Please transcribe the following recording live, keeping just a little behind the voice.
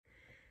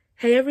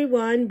Hey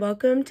everyone,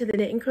 welcome to the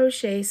Knit and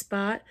Crochet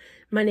Spot.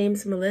 My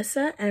name's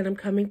Melissa and I'm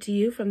coming to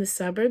you from the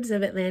suburbs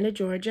of Atlanta,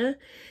 Georgia.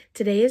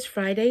 Today is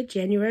Friday,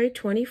 January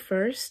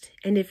 21st,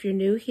 and if you're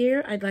new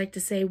here, I'd like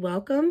to say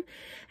welcome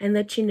and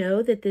let you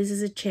know that this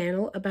is a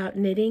channel about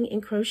knitting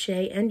and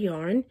crochet and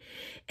yarn.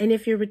 And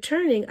if you're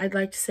returning, I'd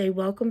like to say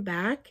welcome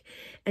back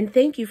and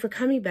thank you for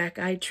coming back.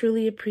 I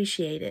truly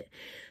appreciate it.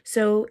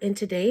 So in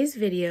today's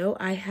video,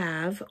 I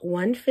have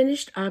one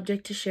finished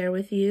object to share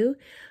with you,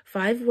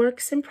 5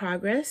 works in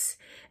progress,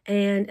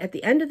 and at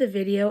the end of the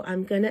video,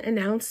 I'm going to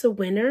announce the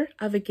winner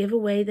of a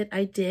giveaway that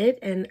I did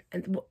and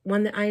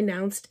one that I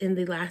announced in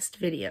the last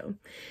video.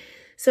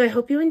 So I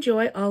hope you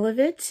enjoy all of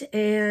it,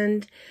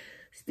 and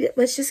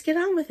let's just get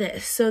on with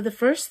it. So the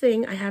first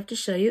thing I have to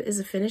show you is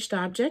a finished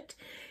object.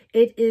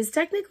 It is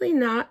technically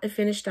not a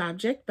finished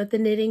object, but the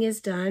knitting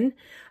is done.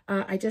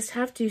 I just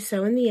have to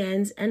sew in the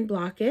ends and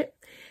block it.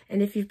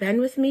 And if you've been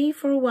with me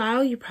for a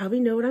while, you probably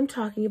know what I'm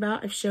talking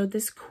about. I've showed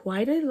this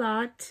quite a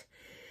lot,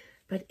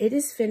 but it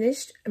is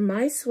finished.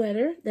 My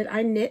sweater that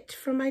I knit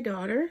for my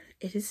daughter,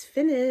 it is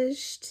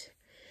finished.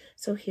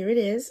 So here it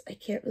is. I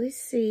can't really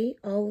see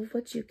all of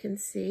what you can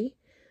see,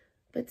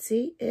 but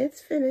see,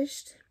 it's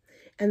finished.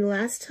 And the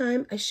last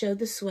time I showed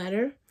the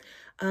sweater,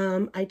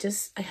 I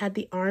had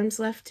the arms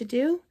left to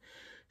do.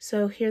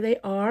 So here they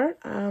are.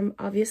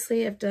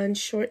 Obviously, I've done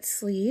short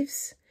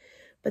sleeves,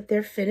 but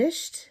they're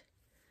finished.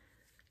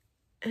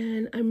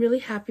 And I'm really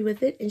happy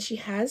with it. And she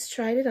has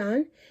tried it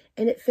on,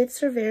 and it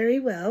fits her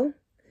very well.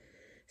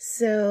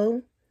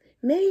 So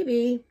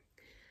maybe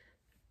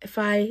if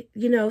I,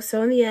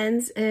 sew in the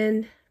ends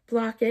and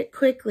block it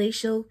quickly,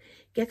 she'll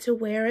get to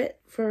wear it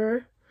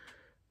for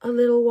a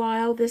little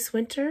while this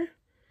winter.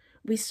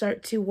 We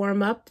start to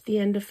warm up at the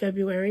end of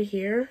February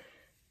here.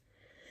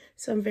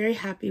 So I'm very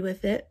happy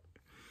with it.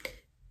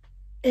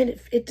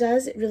 And it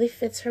really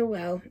fits her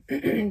well.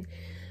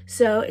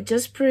 So it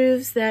just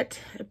proves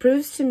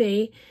to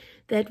me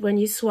that when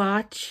you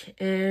swatch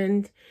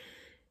and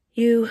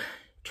you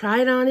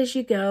try it on as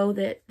you go,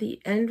 that the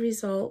end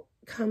result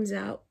comes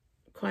out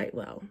quite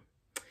well.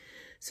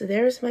 So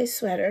there's my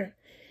sweater.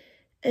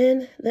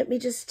 And let me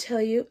just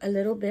tell you a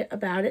little bit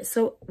about it.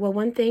 So, well,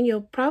 one thing, you'll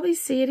probably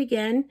see it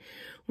again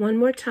one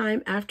more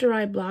time after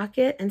I block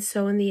it and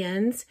sew in the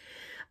ends.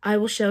 I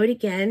will show it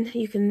again.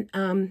 You can,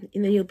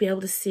 you'll be able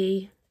to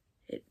see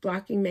it.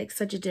 Blocking makes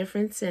such a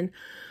difference. And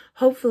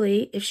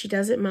hopefully, if she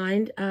doesn't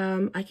mind,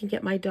 I can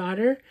get my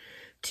daughter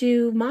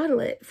to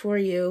model it for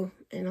you.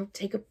 And I'll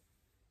take a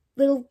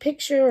little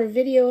picture or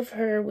video of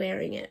her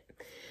wearing it.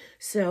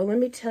 So let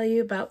me tell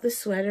you about the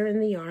sweater and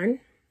the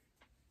yarn.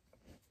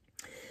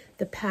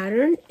 The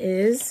pattern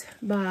is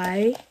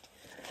by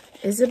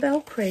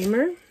Isabel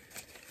Kramer.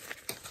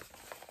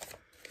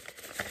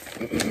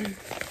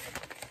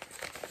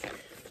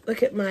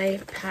 Look at my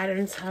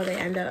patterns, how they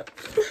end up.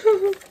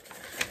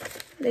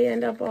 They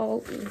end up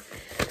all...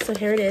 So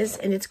here it is,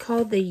 and it's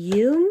called the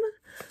Yume.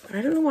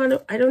 I don't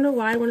know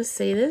why I want to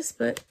say this,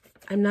 but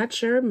I'm not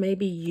sure.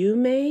 Maybe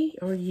Yume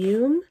or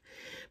Yume.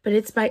 But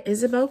it's by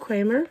Isabel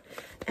Kramer,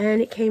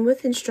 and it came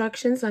with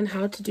instructions on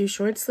how to do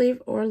short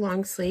sleeve or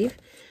long sleeve.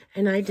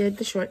 And I did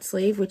the short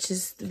sleeve, which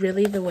is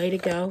really the way to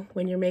go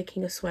when you're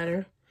making a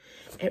sweater.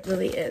 It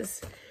really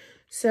is.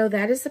 So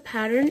that is the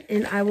pattern,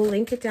 and I will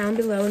link it down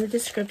below in the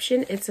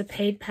description. It's a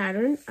paid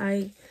pattern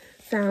I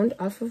found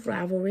off of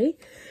Ravelry.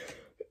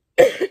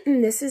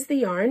 This is the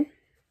yarn.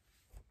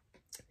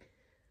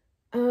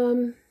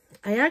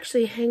 I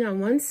actually, hang on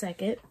one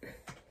second.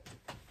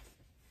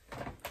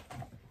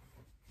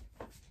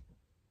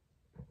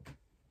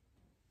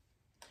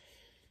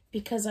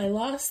 Because I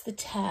lost the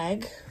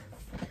tag.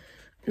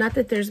 Not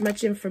that there's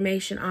much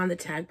information on the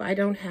tag, but I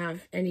don't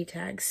have any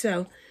tags.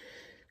 So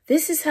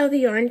this is how the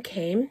yarn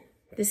came.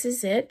 This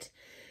is it.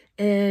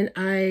 And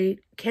I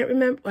can't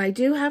remember. I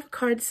do have a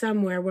card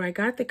somewhere where I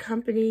got the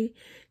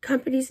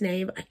company's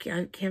name. I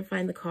can't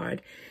find the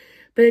card.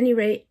 But at any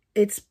rate,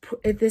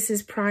 this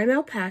is Prime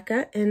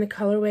Alpaca, and the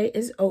colorway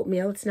is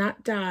oatmeal. It's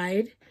not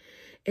dyed.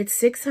 It's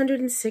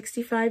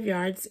 665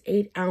 yards,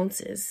 8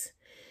 ounces.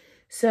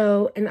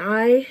 So, and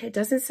it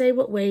doesn't say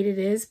what weight it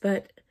is,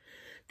 but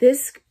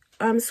this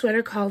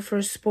sweater called for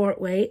a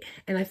sport weight,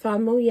 and I thought,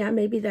 oh yeah,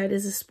 maybe that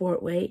is a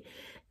sport weight.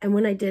 And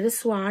when I did a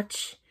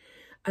swatch,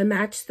 I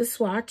matched the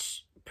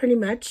swatch pretty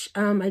much.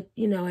 I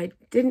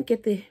didn't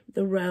get the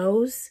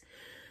rows,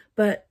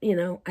 but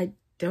I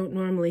don't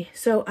normally.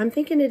 So I'm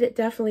thinking it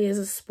definitely is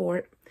a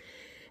sport.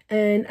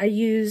 And I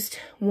used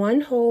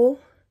one whole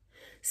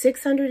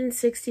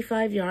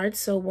 665 yards,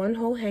 so one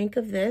whole hank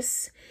of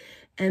this.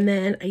 And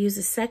then I use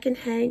a second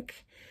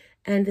hank,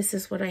 and this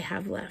is what I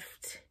have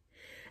left.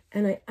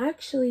 And I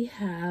actually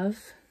have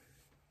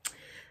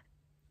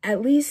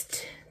at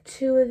least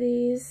 2 of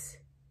these,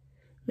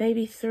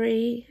 maybe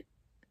 3.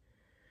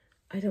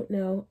 I don't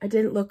know. I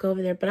didn't look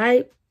over there, but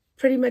I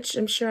pretty much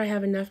am sure I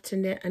have enough to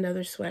knit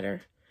another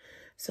sweater.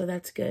 So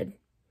that's good.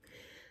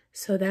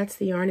 So that's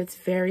the yarn. It's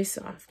very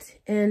soft.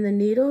 And the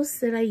needles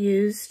that I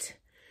used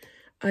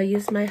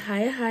my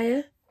Haya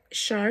Haya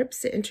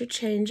Sharps, the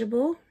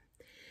interchangeable.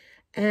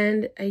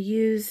 And I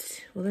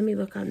used, well, let me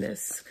look on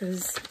this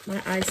because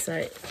my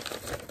eyesight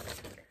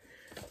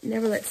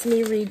never lets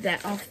me read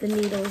that off the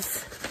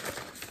needles.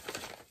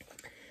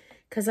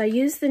 Because I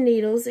used the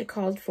needles it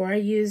called for. I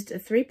used a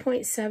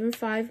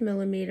 3.75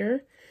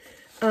 millimeter,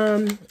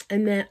 and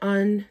then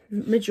on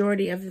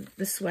majority of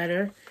the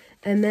sweater.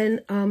 And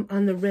then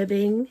on the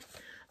ribbing,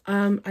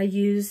 I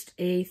used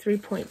a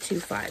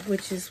 3.25,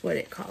 which is what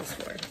it calls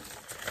for.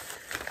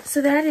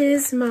 So that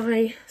is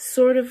my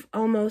sort of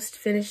almost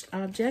finished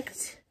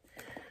object.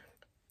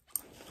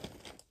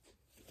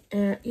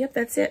 Yep,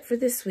 that's it for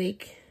this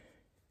week.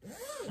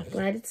 I'm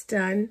glad it's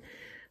done.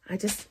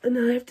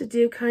 Now I have to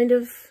do kind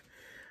of,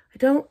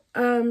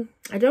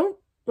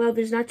 well,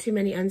 there's not too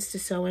many ends to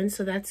sew in,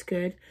 so that's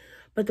good.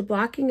 But the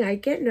blocking, I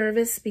get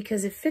nervous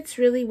because it fits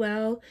really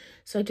well,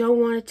 so I don't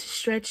want it to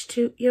stretch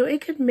too,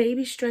 it could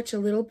maybe stretch a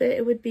little bit,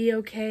 it would be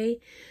okay.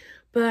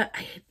 But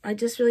I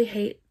just really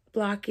hate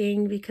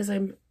blocking because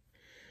I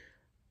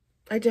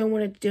don't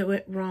want to do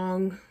it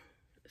wrong.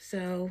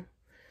 So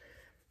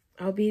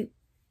I'll be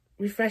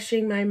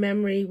refreshing my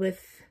memory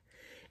with,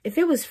 if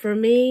it was for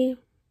me,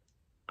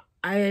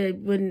 it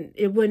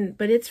wouldn't,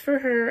 but it's for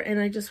her, and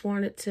I just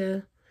want it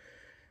to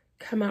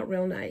come out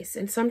real nice.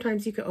 And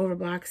sometimes you could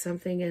overblock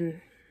something,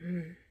 and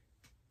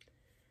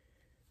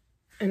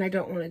I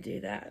don't want to do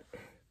that.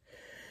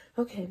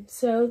 Okay,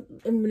 so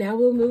now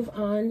we'll move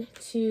on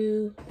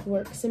to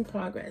works in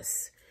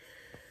progress.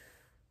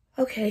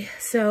 Okay,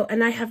 so,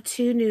 and I have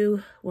 2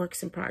 new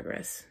works in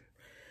progress.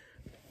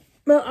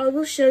 Well, I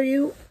will show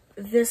you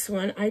this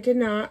one. I did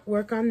not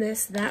work on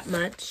this that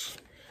much,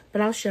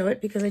 but I'll show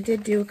it because I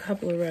did do a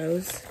couple of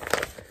rows.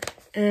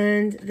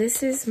 And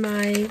this is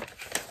my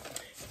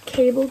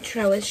Cable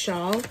Trellis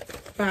Shawl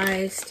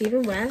by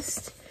Stephen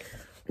West.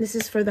 This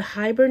is for the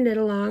Hyber Knit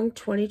Along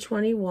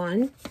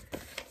 2021.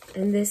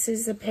 And this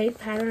is a paid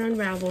pattern on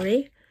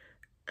Ravelry.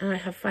 I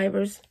have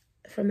fibers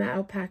from the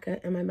alpaca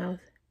in my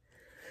mouth.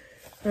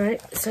 All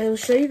right, so I'll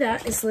show you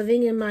that. It's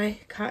living in my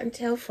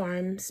Cottontail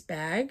Farms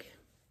bag.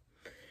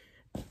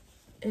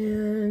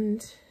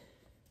 And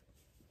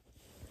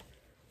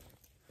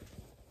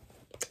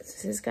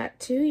this has got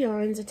 2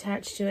 yarns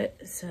attached to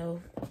it,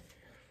 so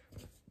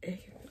it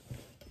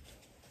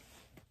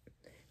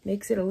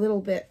makes it a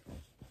little bit,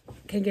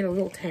 can get a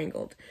little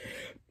tangled.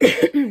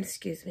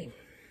 Excuse me.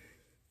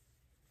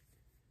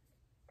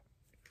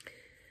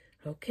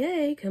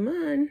 Okay, come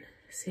on.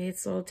 See,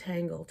 it's all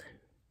tangled.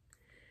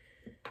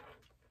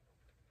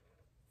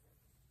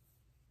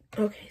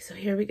 Okay, so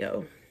here we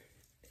go.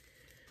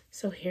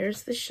 So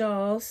here's the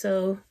shawl.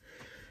 So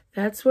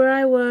that's where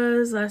I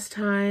was last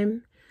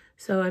time.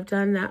 So I've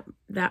done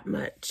that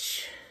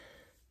much.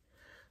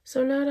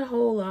 So not a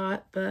whole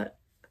lot, but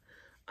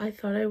I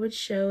thought I would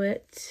show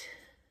it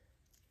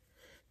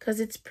because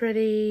it's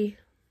pretty.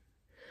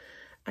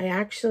 I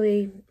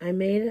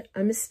made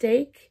a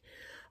mistake.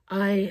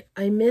 I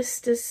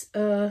missed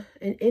an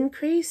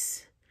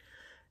increase,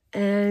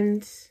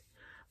 and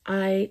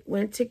I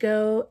went to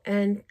go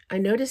and I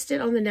noticed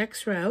it on the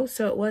next row.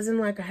 So it wasn't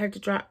like I had to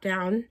drop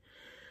down.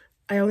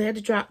 I only had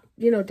to drop,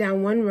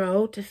 down 1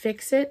 row to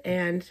fix it.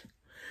 And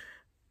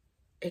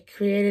it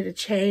created a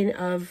chain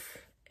of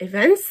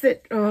events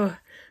that, I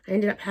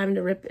ended up having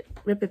to rip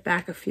it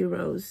back a few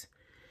rows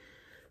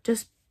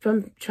just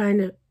from trying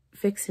to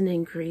fix an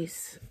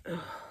increase.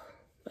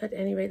 But at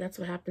any rate, that's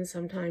what happens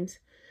sometimes.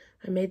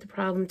 I made the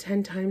problem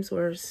 10 times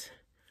worse.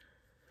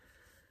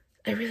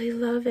 I really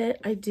love it.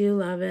 I do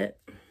love it.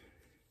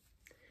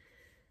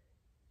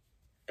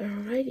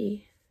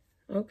 Alrighty.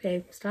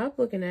 Okay, stop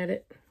looking at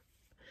it.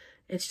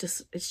 It's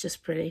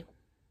just pretty.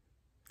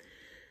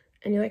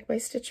 And you like my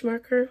stitch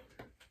marker?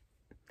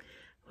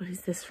 What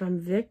is this from?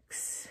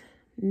 Vic's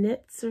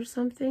Knits or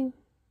something?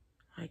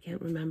 I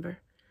can't remember.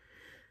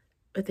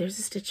 But there's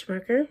a stitch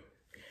marker.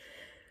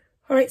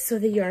 Alright, so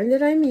the yarn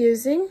that I'm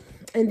using,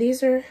 and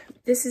this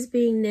is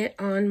being knit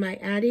on my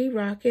Addy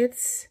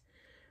Rockets.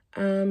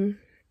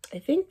 I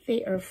think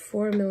they are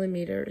 4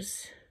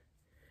 millimeters.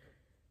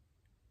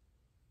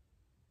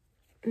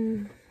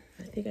 I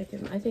think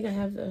I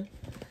have the,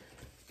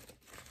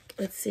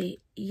 let's see,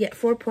 yeah,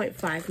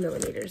 4.5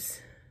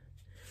 millimeters,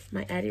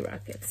 my Addy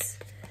Rockets.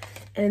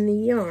 And the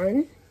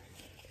yarn,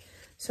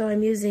 so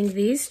I'm using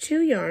these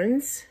 2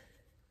 yarns,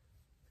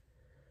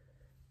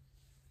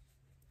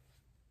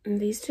 and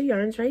these 2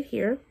 yarns right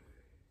here.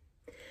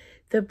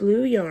 The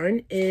blue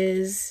yarn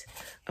is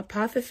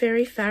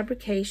Apothecary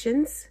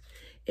Fabrications.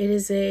 It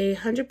is a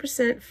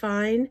 100%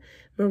 fine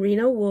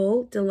merino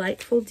wool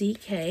delightful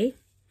DK.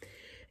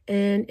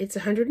 And it's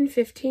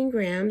 115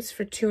 grams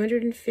for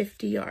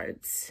 250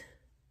 yards.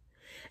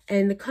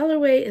 And the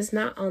colorway is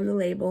not on the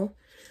label.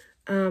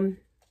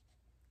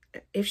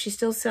 If she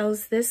still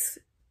sells this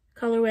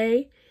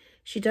colorway,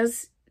 she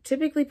does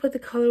typically put the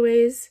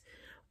colorways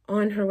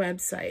on her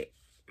website.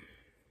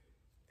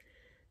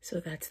 So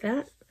that's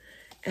that.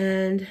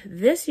 And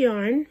this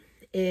yarn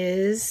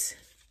is,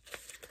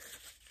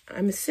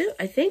 I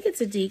think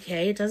it's a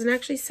DK. It doesn't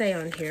actually say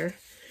on here.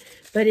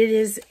 But it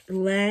is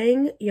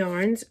Lang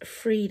Yarns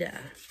Frida.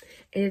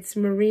 It's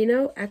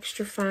Merino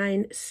Extra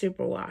Fine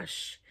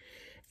Superwash.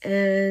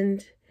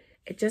 And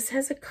it just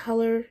has a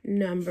color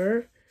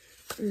number.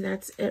 And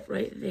that's it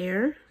right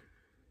there.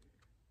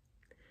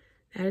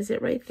 That is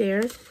it right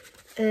there.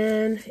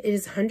 And it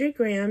is 100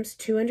 grams,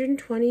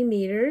 220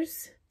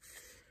 meters.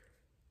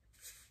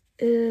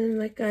 And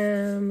like,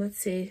 let's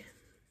see.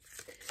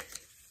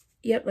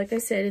 Yep, like I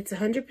said, it's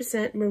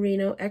 100%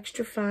 merino,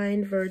 extra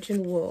fine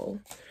virgin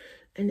wool.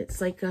 And it's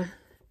like a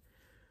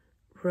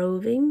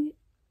roving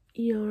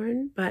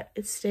yarn, but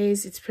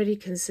it's pretty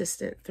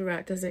consistent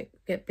throughout. It doesn't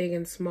get big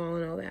and small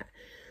and all that.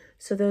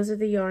 So those are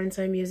the yarns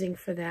I'm using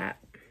for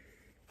that.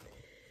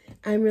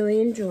 I'm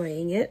really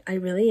enjoying it. I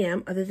really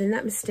am. Other than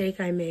that mistake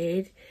I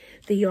made,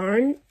 the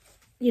yarn,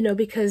 you know,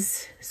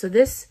 because, so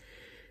this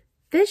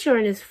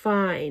yarn is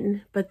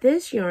fine, but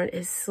this yarn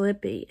is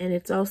slippy and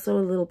it's also a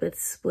little bit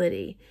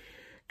splitty.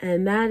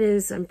 And that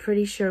is, I'm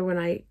pretty sure when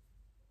I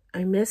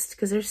missed,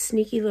 because there's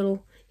sneaky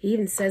little, he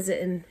even says it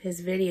in his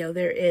video,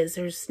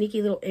 there's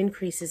sneaky little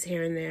increases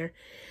here and there.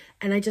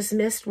 And I just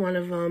missed one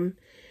of them.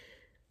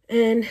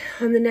 And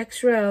on the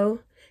next row,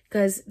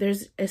 because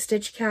there's a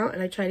stitch count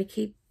and I try to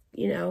keep,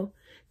 you know,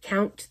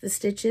 count the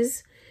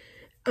stitches.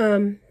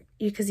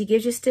 Because he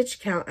gives you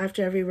stitch count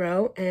after every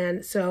row.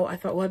 And so I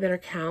thought, well, I better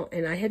count.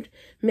 And I had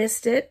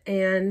missed it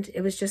and it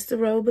was just the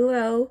row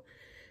below.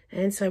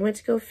 And so I went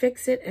to go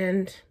fix it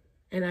and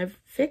I've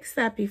fixed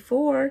that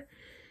before.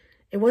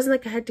 It wasn't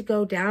like I had to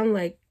go down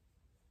like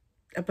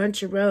a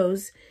bunch of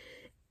rows,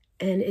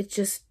 and it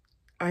just,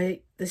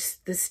 the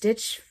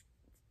stitch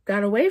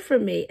got away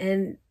from me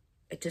and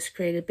it just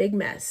created a big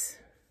mess.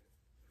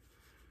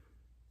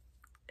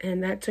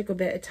 And that took a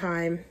bit of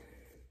time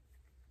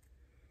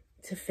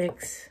to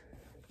fix.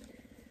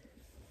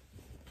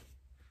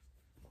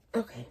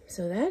 Okay,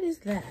 so that is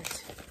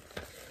that.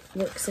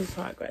 Works in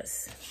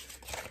progress.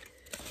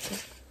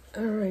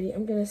 Alrighty,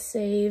 I'm gonna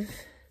save.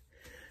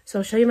 So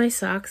I'll show you my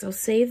socks. I'll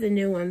save the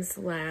new ones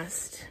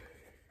last.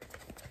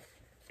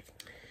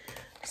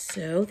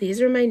 So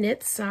these are my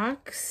knit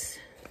socks.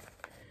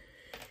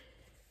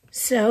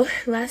 So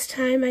last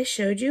time I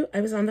showed you, I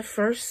was on the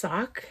first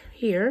sock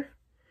here.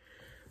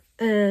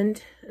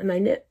 And I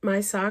knit my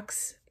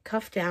socks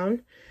cuff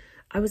down.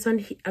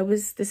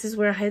 This is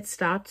where I had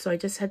stopped, so I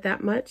just had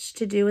that much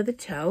to do with the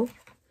toe.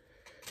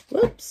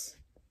 Whoops.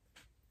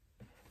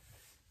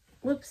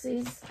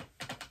 Whoopsies.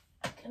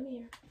 Come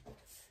here.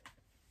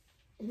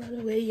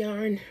 Runaway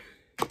yarn.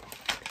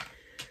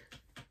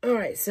 All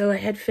right, so I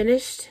had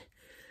finished.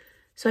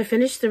 So I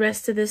finished the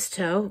rest of this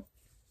toe.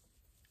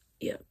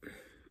 Yep.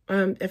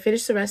 I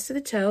finished the rest of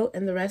the toe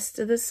and the rest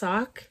of the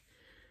sock.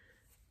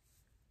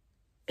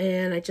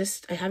 And I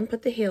haven't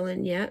put the heel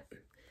in yet.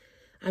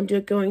 I'm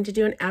going to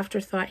do an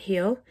afterthought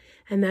heel,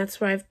 and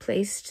that's where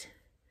that's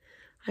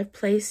where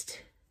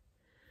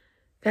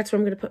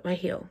I'm going to put my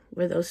heel,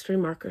 where those 3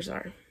 markers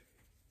are.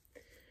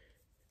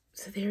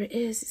 So there it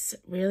is. It's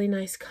really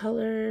nice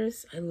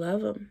colors. I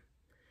love them.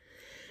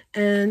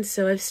 And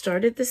so I've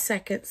started the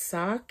second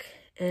sock,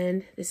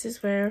 and this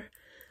is where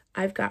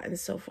I've gotten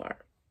so far.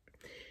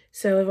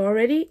 So I've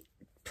already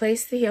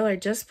placed the heel. I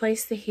just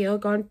placed the heel,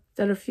 done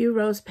a few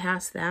rows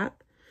past that.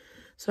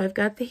 So I've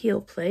got the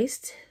heel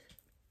placed.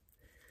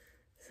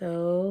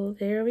 So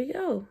there we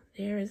go.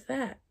 There is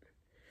that.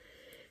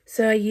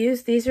 So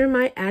these are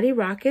my Addy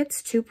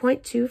Rockets.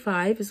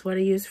 2.25 is what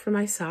I use for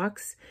my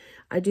socks.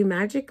 I do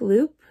magic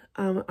loop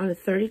on a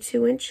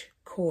 32-inch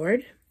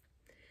cord.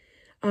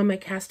 I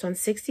cast on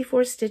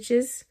 64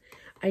 stitches.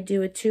 I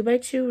do a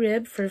 2x2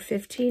 rib for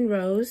 15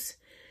 rows.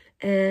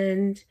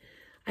 And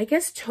I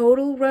guess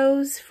total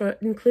rows, for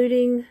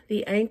including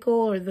the ankle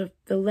or the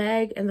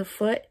leg and the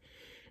foot,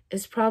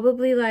 is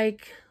probably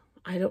like,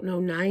 I don't know,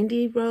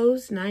 90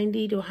 rows,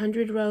 90 to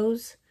 100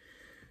 rows.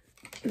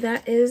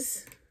 That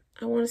is,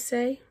 I want to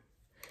say.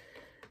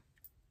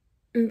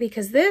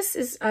 Because this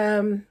is,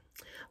 a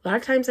lot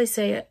of times I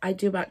say I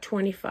do about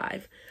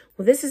 25.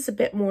 Well, this is a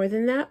bit more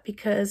than that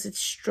because it's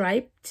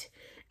striped,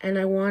 and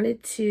I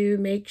wanted to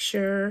make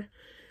sure,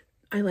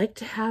 I like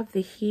to have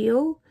the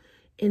heel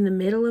in the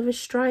middle of a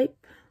stripe.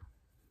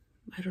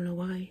 I don't know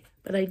why,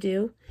 but I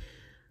do.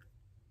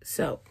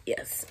 So,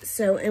 yes.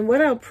 So, and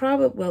what I'll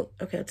probably, well,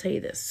 okay, I'll tell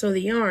you this. So the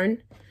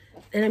yarn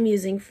that I'm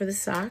using for the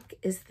sock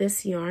is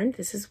this yarn.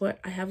 This is what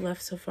I have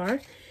left so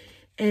far.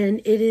 And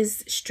it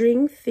is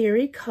String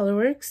Theory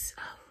Colorworks.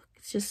 Oh,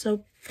 it's just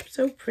so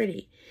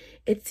pretty.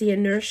 It's the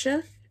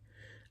Inertia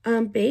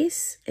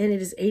base, and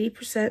it is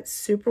 80%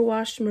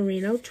 superwash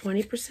merino,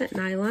 20%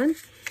 nylon.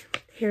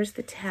 Here's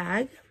the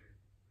tag.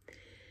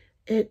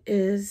 It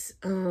is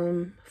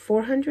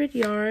 400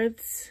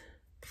 yards,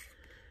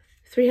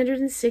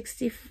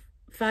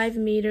 365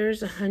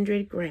 meters,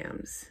 100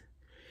 grams.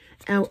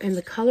 Oh, and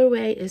the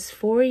colorway is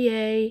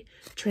Fourier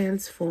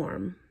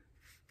Transform.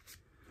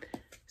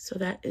 So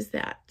that is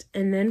that.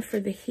 And then for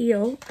the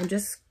heel, I'm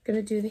just going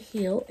to do the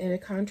heel in a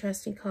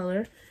contrasting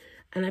color.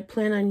 And I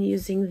plan on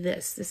using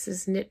this. This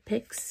is Knit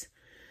Picks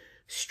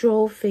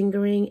Stroll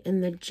Fingering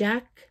in the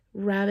Jack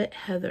Rabbit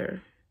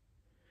Heather.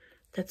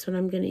 That's what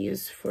I'm going to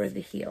use for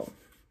the heel.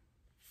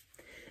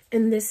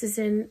 And this is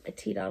in a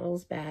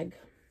T-Doddles bag.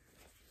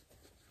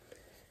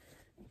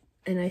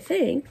 And I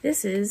think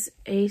this is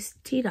a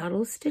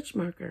T-Doddles stitch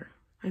marker.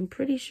 I'm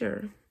pretty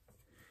sure.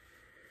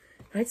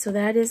 All right, so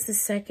that is the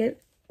second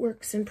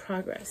works in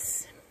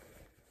progress.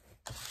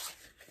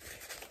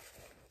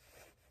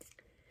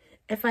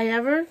 If I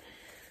ever,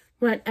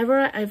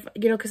 whenever I've,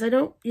 you know, because I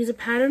don't use a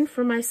pattern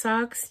for my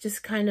socks,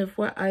 just kind of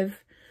what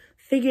I've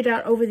figured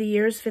out over the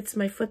years fits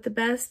my foot the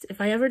best.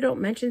 If I ever don't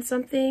mention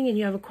something and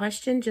you have a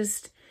question,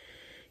 just,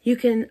 you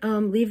can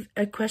leave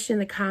a question in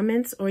the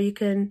comments, or you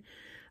can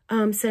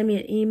send me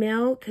an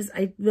email, because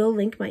I will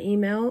link my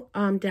email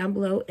down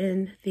below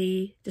in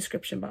the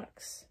description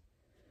box.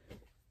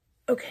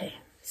 Okay,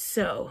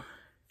 so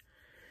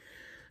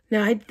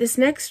now this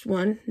next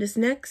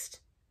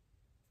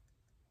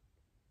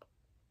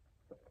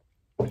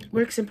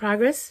works in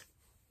progress,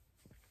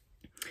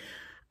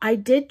 I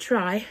did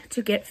try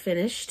to get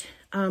finished,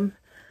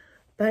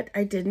 but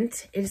I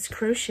didn't. It is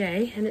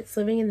crochet, and it's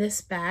living in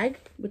this bag,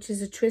 which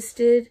is a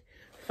Twisted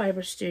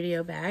Fiber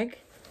Studio bag.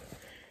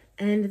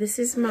 And this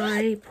is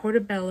my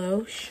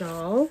Portobello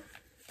shawl.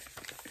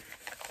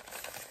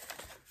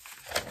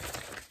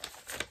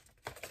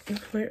 And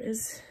where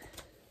is...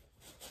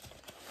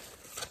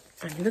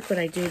 I mean, look what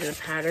I do to the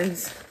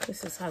patterns.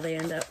 This is how they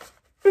end up.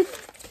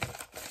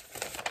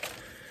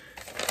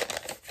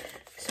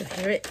 So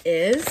here it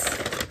is.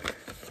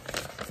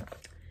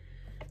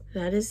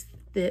 That is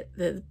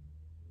the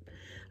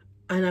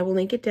and I will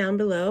link it down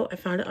below. I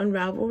found it on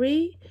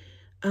Ravelry.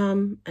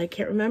 I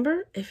can't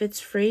remember if it's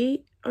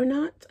free or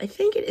not. I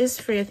think it is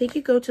free. I think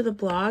you go to the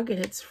blog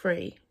and it's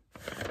free.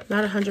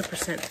 Not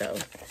 100% though.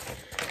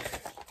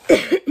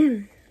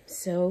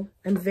 So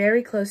I'm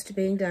very close to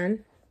being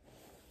done.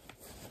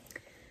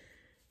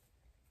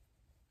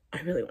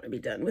 I really want to be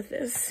done with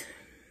this.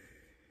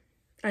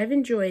 I've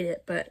enjoyed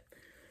it, but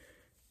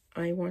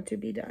I want to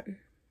be done.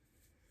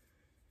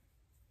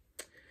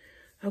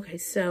 Okay,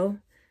 so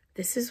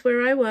this is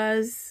where I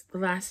was the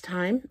last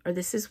time, or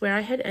this is where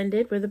I had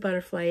ended, where the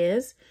butterfly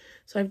is.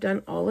 So I've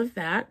done all of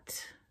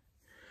that,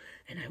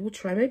 and I will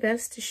try my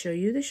best to show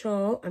you the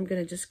shawl. I'm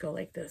going to just go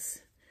like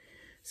this.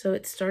 So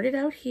it started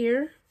out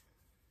here,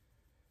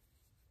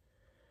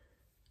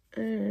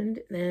 and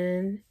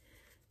then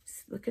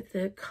look at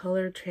the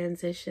color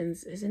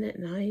transitions. Isn't it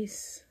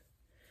nice?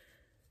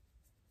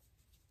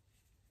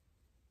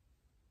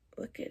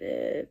 Look at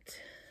it.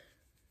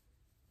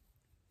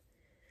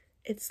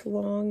 It's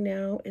long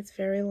now. It's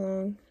very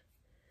long.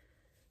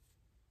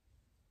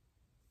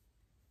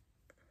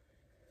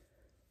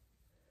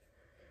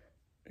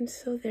 And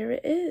so there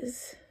it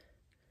is.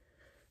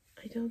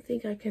 I don't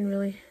think I can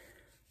really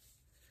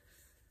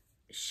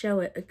show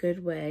it a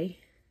good way.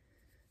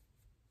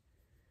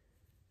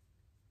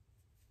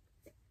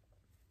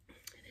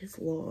 It is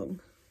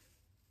long.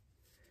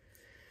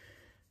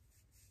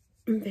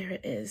 And there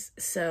it is.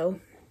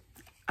 So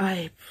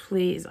I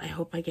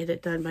hope I get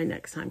it done by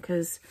next time,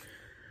 because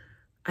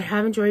I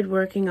have enjoyed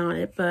working on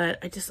it, but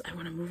I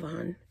want to move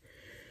on.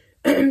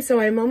 So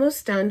I'm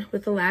almost done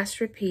with the last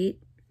repeat,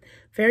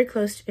 very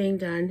close to being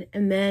done.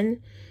 And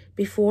then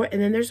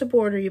there's a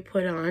border you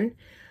put on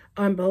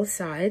both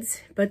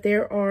sides. But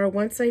there are,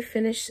 once I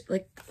finish,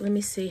 like, let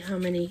me see how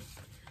many.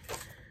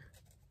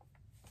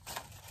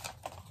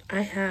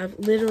 I have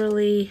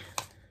literally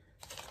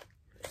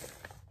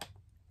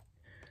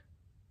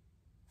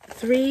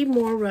 3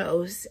 more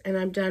rows and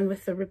I'm done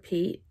with the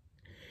repeat.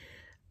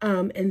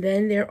 And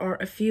then there are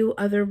a few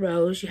other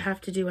rows you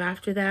have to do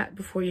after that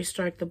before you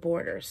start the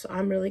border. So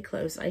I'm really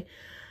close.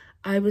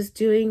 I was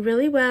doing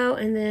really well,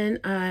 and then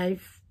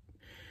I've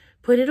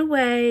put it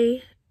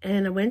away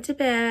and I went to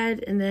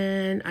bed, and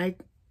then I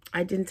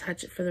didn't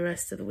touch it for the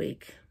rest of the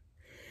week.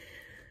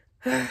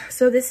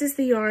 So this is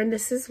the yarn.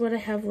 This is what I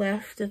have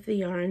left of the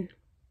yarn.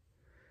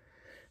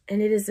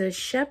 And it is a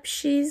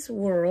Shepshe's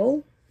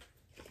Whirl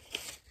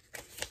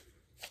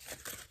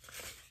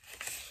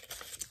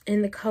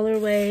in the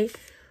colorway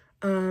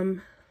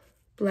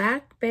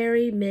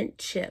Blackberry Mint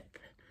Chip.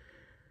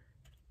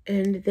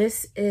 And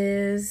this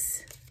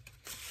is,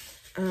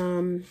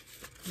 let's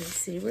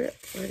see, where'd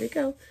it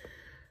go?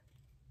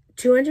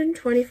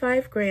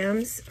 225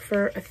 grams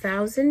for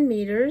 1,000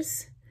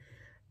 meters.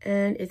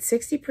 And it's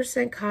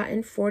 60%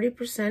 cotton,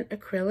 40%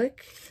 acrylic.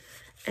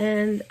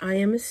 And I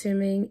am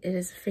assuming it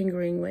is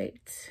fingering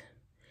weight.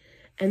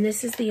 And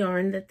this is the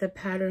yarn that the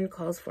pattern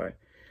calls for.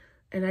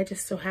 And I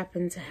just so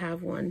happen to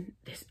have one.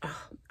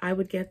 I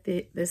would get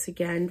this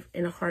again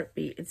in a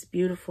heartbeat. It's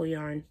beautiful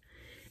yarn.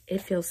 It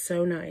feels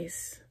so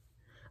nice.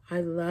 I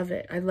love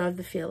it. I love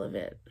the feel of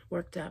it.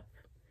 Worked up.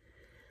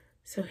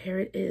 So here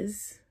it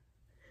is.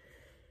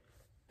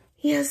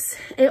 Yes.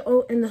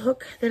 Oh, and the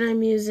hook that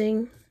I'm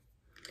using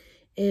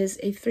is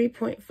a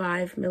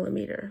 3.5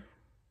 millimeter.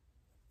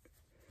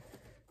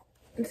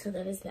 And so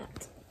that is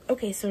that.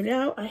 Okay, so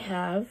now I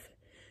have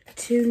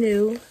 2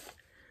 new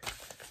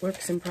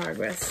works in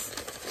progress.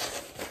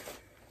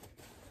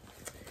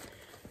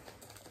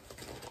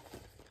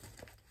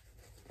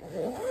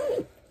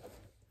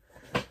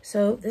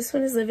 So this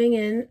one is living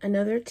in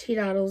another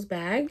T-Doddles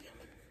bag.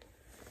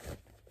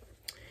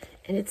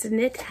 And it's a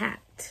knit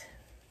hat.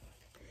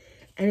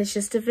 And it's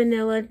just a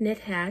vanilla knit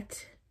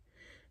hat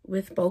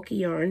with bulky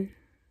yarn.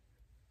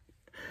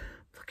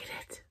 Look at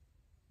it.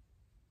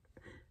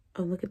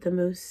 Oh, look at the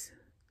moose.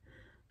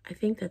 I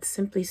think that's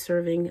Simply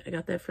Serving. I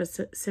got that for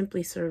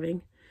Simply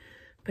Serving.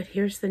 But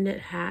here's the knit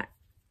hat.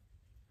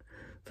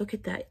 Look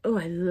at that. Oh,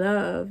 I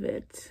love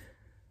it.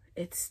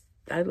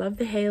 I love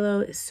the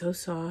halo. It's so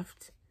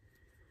soft.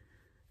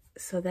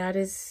 So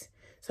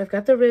I've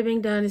got the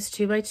ribbing done. It's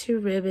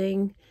 2x2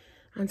 ribbing.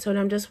 And so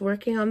I'm just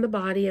working on the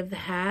body of the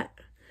hat.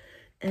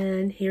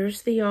 And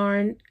here's the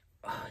yarn.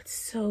 Oh, it's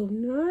so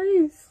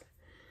nice.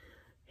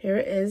 Here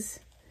it is.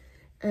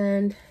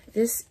 And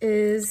this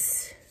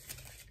is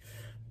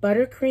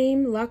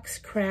Buttercream Luxe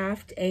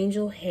Craft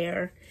Angel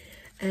Hair.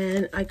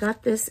 And I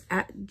got this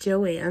at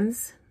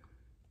Joann's.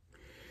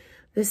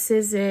 This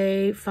is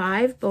a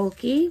 5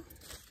 bulky.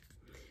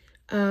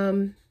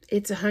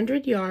 It's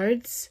 100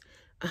 yards.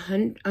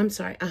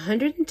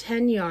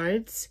 110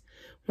 yards,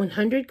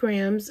 100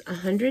 grams,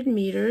 100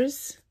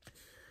 meters,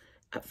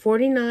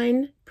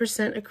 49%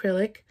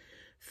 acrylic,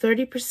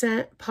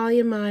 30%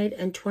 polyamide,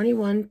 and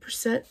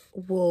 21%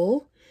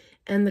 wool.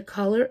 And the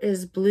color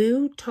is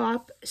blue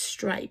top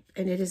stripe,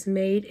 and it is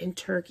made in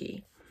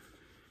Turkey.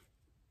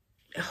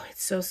 Oh,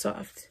 it's so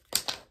soft.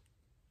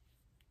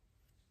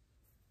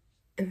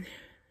 And,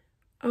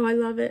 oh, I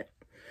love it.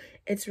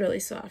 It's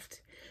really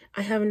soft.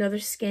 I have another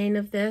skein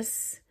of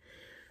this.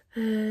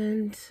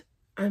 And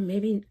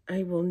maybe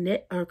I will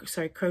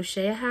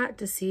crochet a hat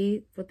to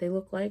see what they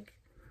look like.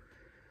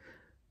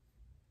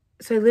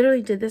 So I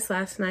literally did this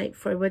last night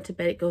before I went to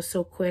bed. It goes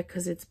so quick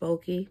because it's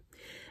bulky.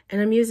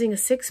 And I'm using a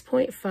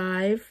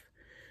 6.5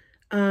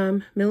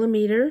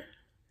 millimeter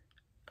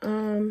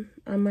on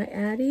my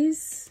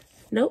Addies.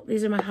 Nope,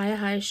 these are my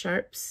High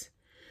Sharps.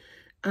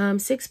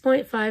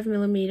 6.5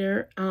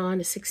 millimeter on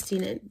a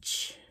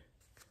 16-inch.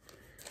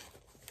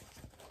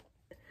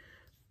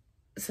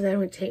 So that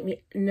would take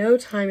me no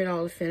time at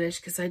all to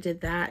finish because I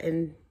did that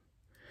in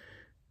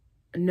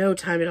no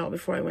time at all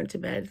before I went to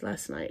bed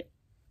last night.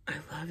 I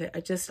love it.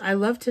 I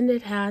love to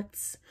knit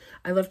hats.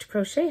 I love to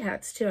crochet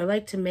hats too. I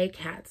like to make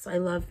hats. I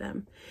love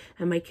them.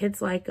 And my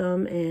kids like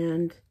them.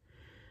 And,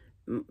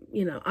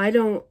 you know, I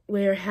don't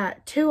wear a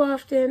hat too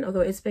often, although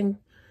it's been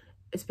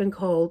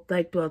cold.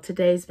 Like, well,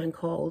 today's been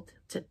cold.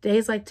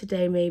 Days like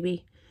today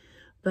maybe.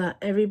 But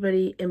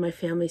everybody in my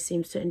family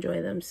seems to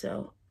enjoy them.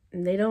 So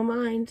they don't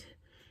mind.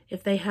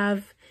 If they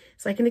have,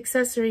 it's like an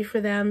accessory for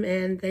them,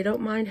 and they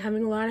don't mind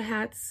having a lot of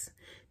hats,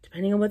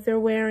 depending on what they're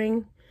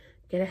wearing.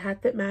 Get a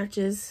hat that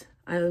matches.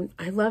 I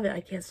love it.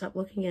 I can't stop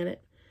looking at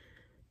it.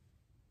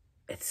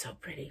 It's so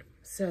pretty.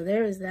 So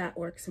there is that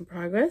works in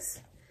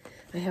progress.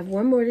 I have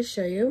one more to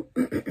show you.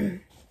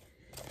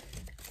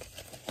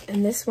 And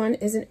this one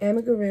is an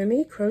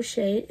amigurumi,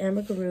 crocheted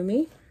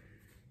amigurumi.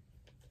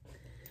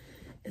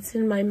 It's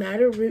in my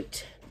Madder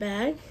Root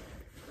bag.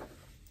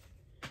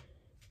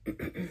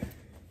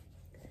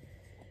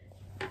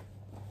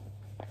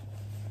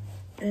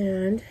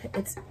 And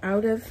it's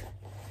out of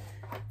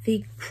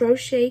the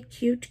Crochet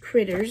Cute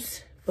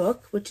Critters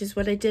book, which is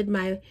what I did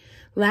my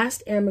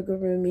last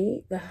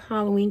amigurumi, the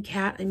Halloween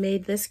cat. I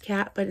made this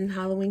cat, but in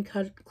Halloween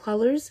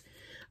colors.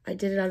 I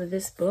did it out of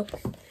this book.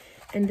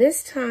 And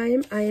this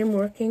time I am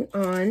working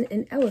on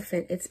an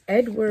elephant. It's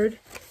Edward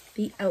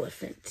the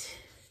Elephant.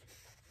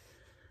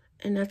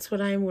 And that's what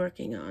I'm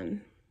working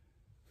on.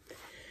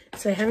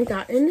 So I haven't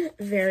gotten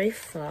very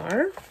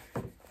far.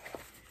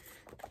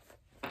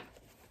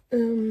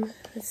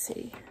 Let's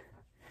see.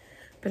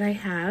 But I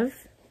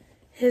have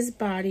his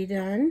body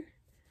done.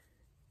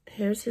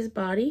 Here's his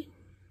body.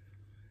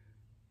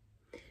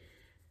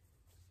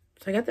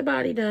 So I got the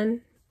body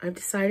done. I've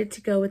decided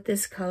to go with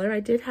this color.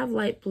 I did have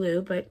light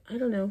blue, but I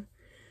don't know.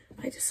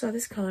 I just saw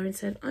this color and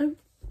said,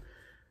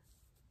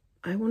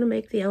 I want to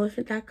make the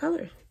elephant that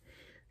color.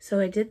 So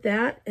I did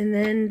that, and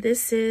then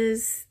this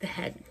is the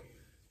head.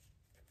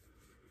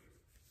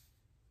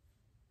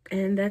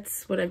 And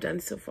that's what I've done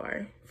so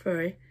far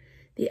for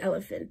the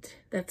elephant.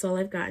 That's all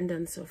I've gotten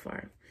done so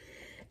far.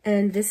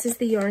 And this is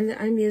the yarn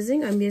that I'm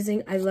using.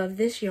 I love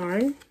this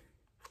yarn.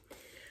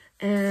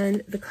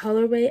 And the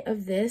colorway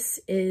of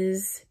this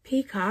is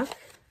Peacock.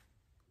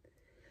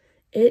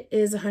 It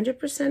is 100%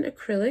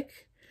 acrylic,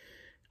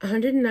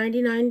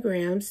 199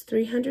 grams,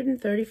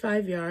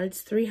 335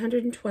 yards,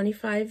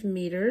 325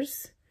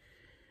 meters.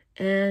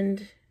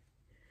 And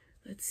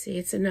let's see,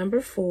 it's a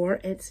number 4.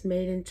 It's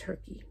made in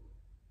Turkey.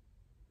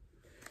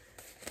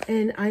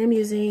 And I am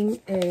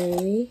using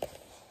a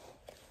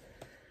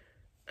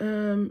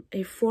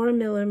 4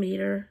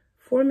 millimeter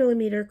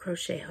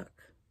crochet hook.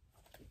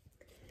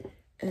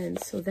 And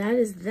so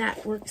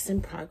that works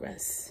in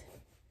progress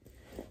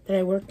that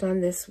I worked on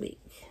this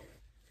week.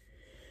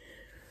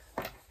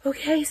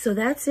 Okay, so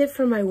that's it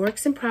for my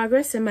works in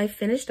progress and my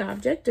finished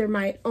object, or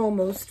my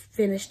almost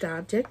finished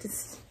object.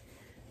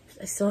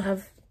 I still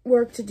have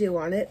work to do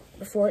on it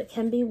before it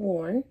can be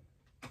worn.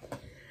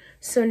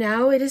 So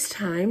now it is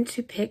time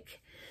to pick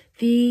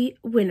the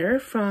winner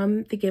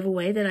from the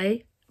giveaway that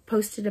I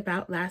posted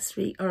about last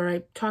week, or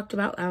I talked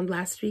about on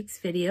last week's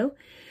video.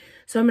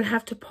 So I'm going to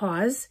have to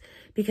pause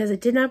because I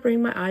did not bring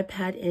my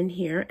iPad in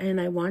here, and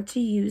I want to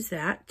use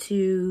that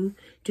to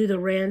do the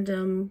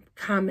random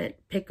comment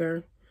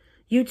picker,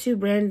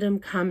 YouTube random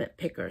comment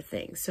picker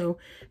thing. So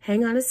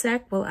hang on a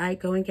sec while I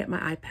go and get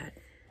my iPad.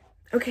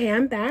 Okay,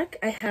 I'm back.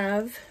 I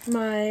have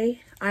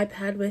my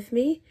iPad with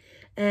me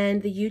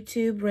and the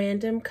YouTube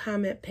random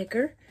comment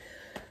picker.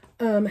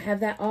 I have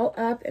that all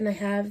up, and I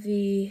have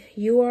the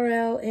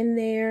URL in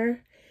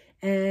there,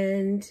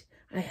 and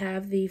I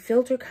have the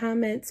filter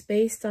comments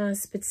based on a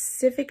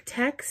specific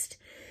text.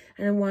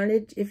 And I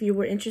wanted, if you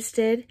were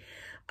interested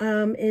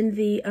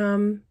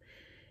in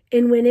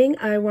winning,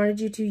 I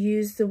wanted you to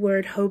use the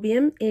word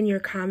hobium in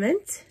your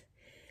comment.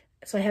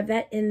 So I have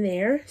that in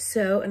there.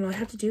 So, and all I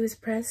have to do is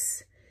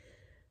press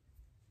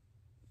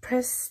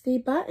the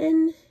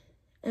button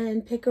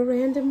and pick a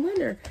random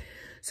winner.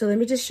 So let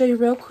me just show you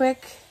real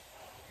quick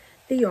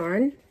the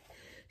yarn.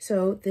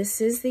 So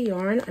this is the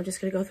yarn. I'm just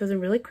going to go through them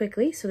really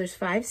quickly. So there's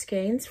 5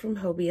 skeins from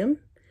Hobium.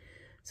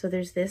 So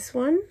there's this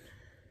one.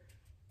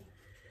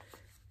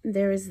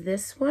 There is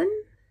this one.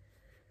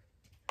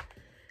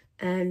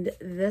 And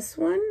this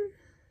one.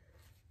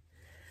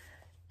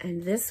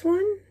 And this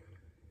one.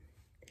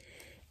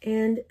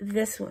 And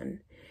this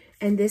one.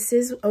 And this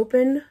is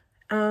open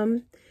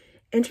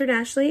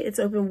internationally. It's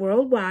open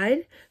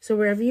worldwide. So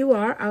wherever you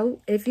are,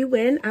 if you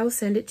win, I'll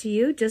send it to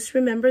you. Just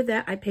remember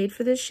that I paid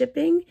for the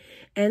shipping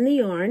and the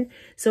yarn.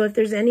 So if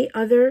there's any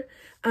other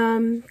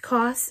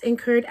costs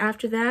incurred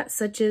after that,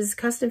 such as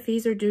custom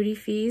fees or duty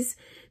fees,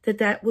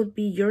 that would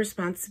be your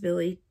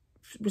responsibility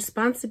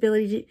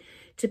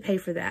to pay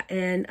for that.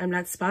 And I'm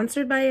not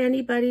sponsored by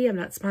anybody. I'm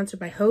not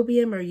sponsored by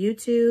Hobium or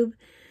YouTube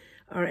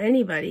or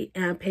anybody.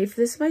 And I paid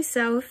for this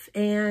myself,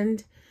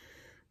 and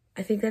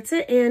I think that's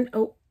it. And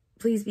oh,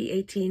 please be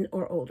 18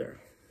 or older,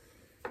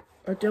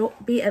 or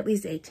don't be at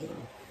least 18.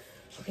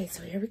 Okay,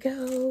 so here we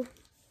go.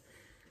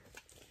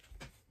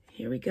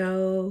 Here we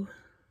go.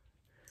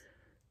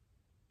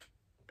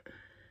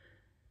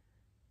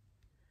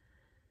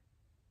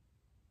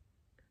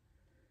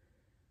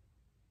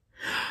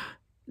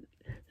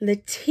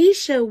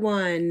 Letitia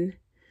won.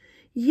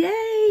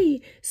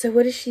 Yay! So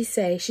what does she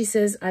say? She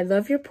says, I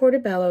love your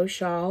portobello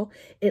shawl.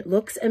 It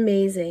looks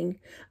amazing.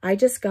 I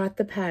just got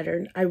the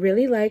pattern. I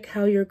really like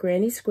how your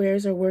granny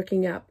squares are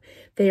working up.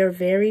 They are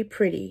very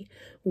pretty.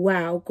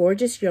 Wow,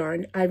 gorgeous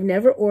yarn. I've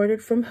never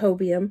ordered from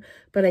Hobium,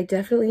 but I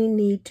definitely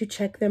need to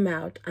check them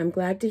out. I'm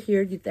glad to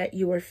hear that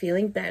you are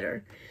feeling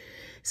better.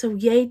 So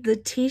yay,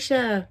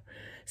 Letitia.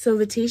 So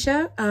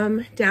Letitia,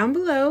 down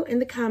below in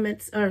the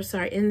comments, or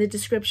sorry, in the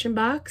description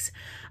box,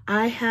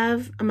 I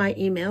have my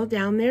email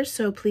down there.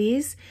 So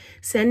please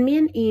send me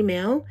an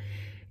email.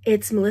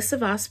 It's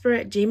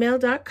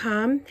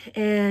melissavosper@gmail.com,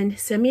 and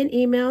send me an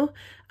email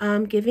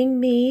giving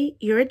me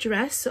your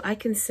address so I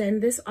can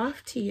send this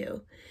off to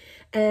you.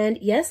 And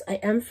yes, I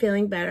am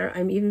feeling better.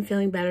 I'm even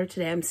feeling better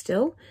today. I'm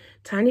still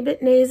a tiny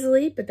bit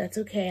nasally, but that's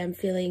okay. I'm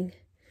feeling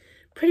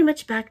pretty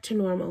much back to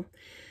normal.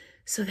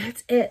 So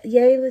that's it.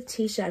 Yay,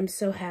 Letitia. I'm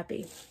so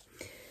happy.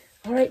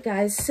 All right,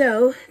 guys.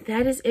 So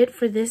that is it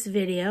for this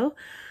video.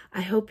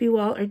 I hope you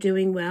all are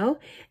doing well.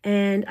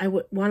 And I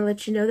want to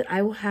let you know that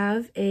I will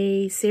have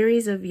a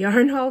series of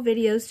yarn haul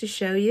videos to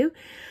show you.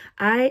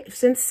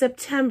 Since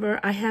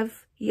September, I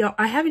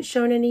haven't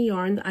shown any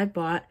yarn that I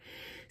bought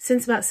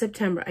since about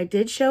September. I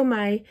did show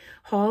my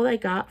haul I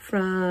got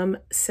from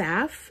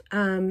SAF,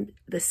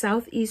 the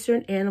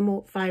Southeastern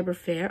Animal Fiber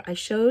Fair. I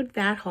showed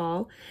that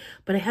haul,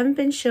 but I haven't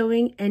been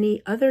showing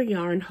any other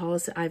yarn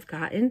hauls that I've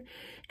gotten.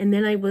 And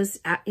then I was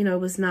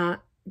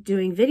not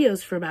doing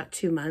videos for about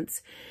 2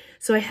 months.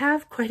 So I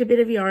have quite a bit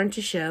of yarn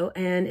to show.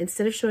 And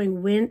instead of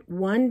showing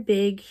one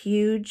big,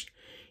 huge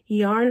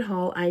yarn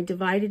haul, I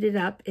divided it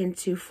up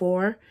into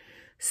 4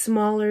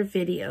 smaller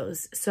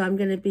videos. So I'm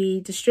going to be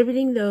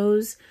distributing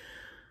those.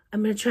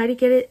 I'm going to try to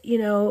get it,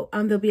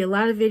 there'll be a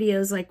lot of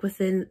videos like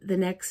within the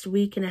next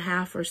week and a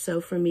half or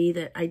so for me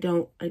that I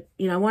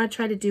want to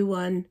try to do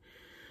one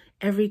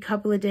every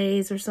couple of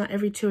days or so,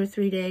 every 2 or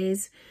 3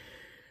 days.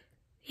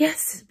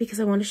 Yes,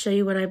 because I want to show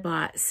you what I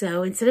bought.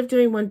 So instead of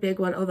doing one big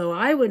one, although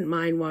I wouldn't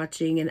mind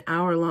watching an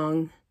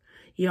hour-long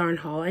yarn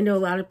haul, I know a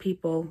lot of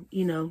people,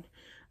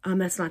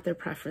 that's not their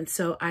preference.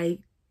 So I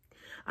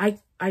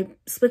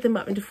split them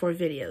up into 4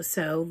 videos,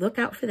 so look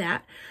out for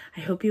that. I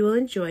hope you will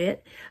enjoy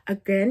it.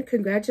 Again,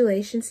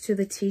 congratulations to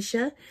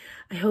Letitia.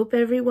 I hope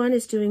everyone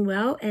is doing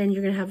well, and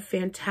you're going to have a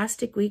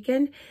fantastic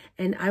weekend,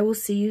 and I will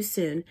see you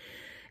soon.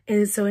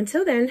 And so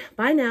until then,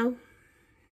 bye now.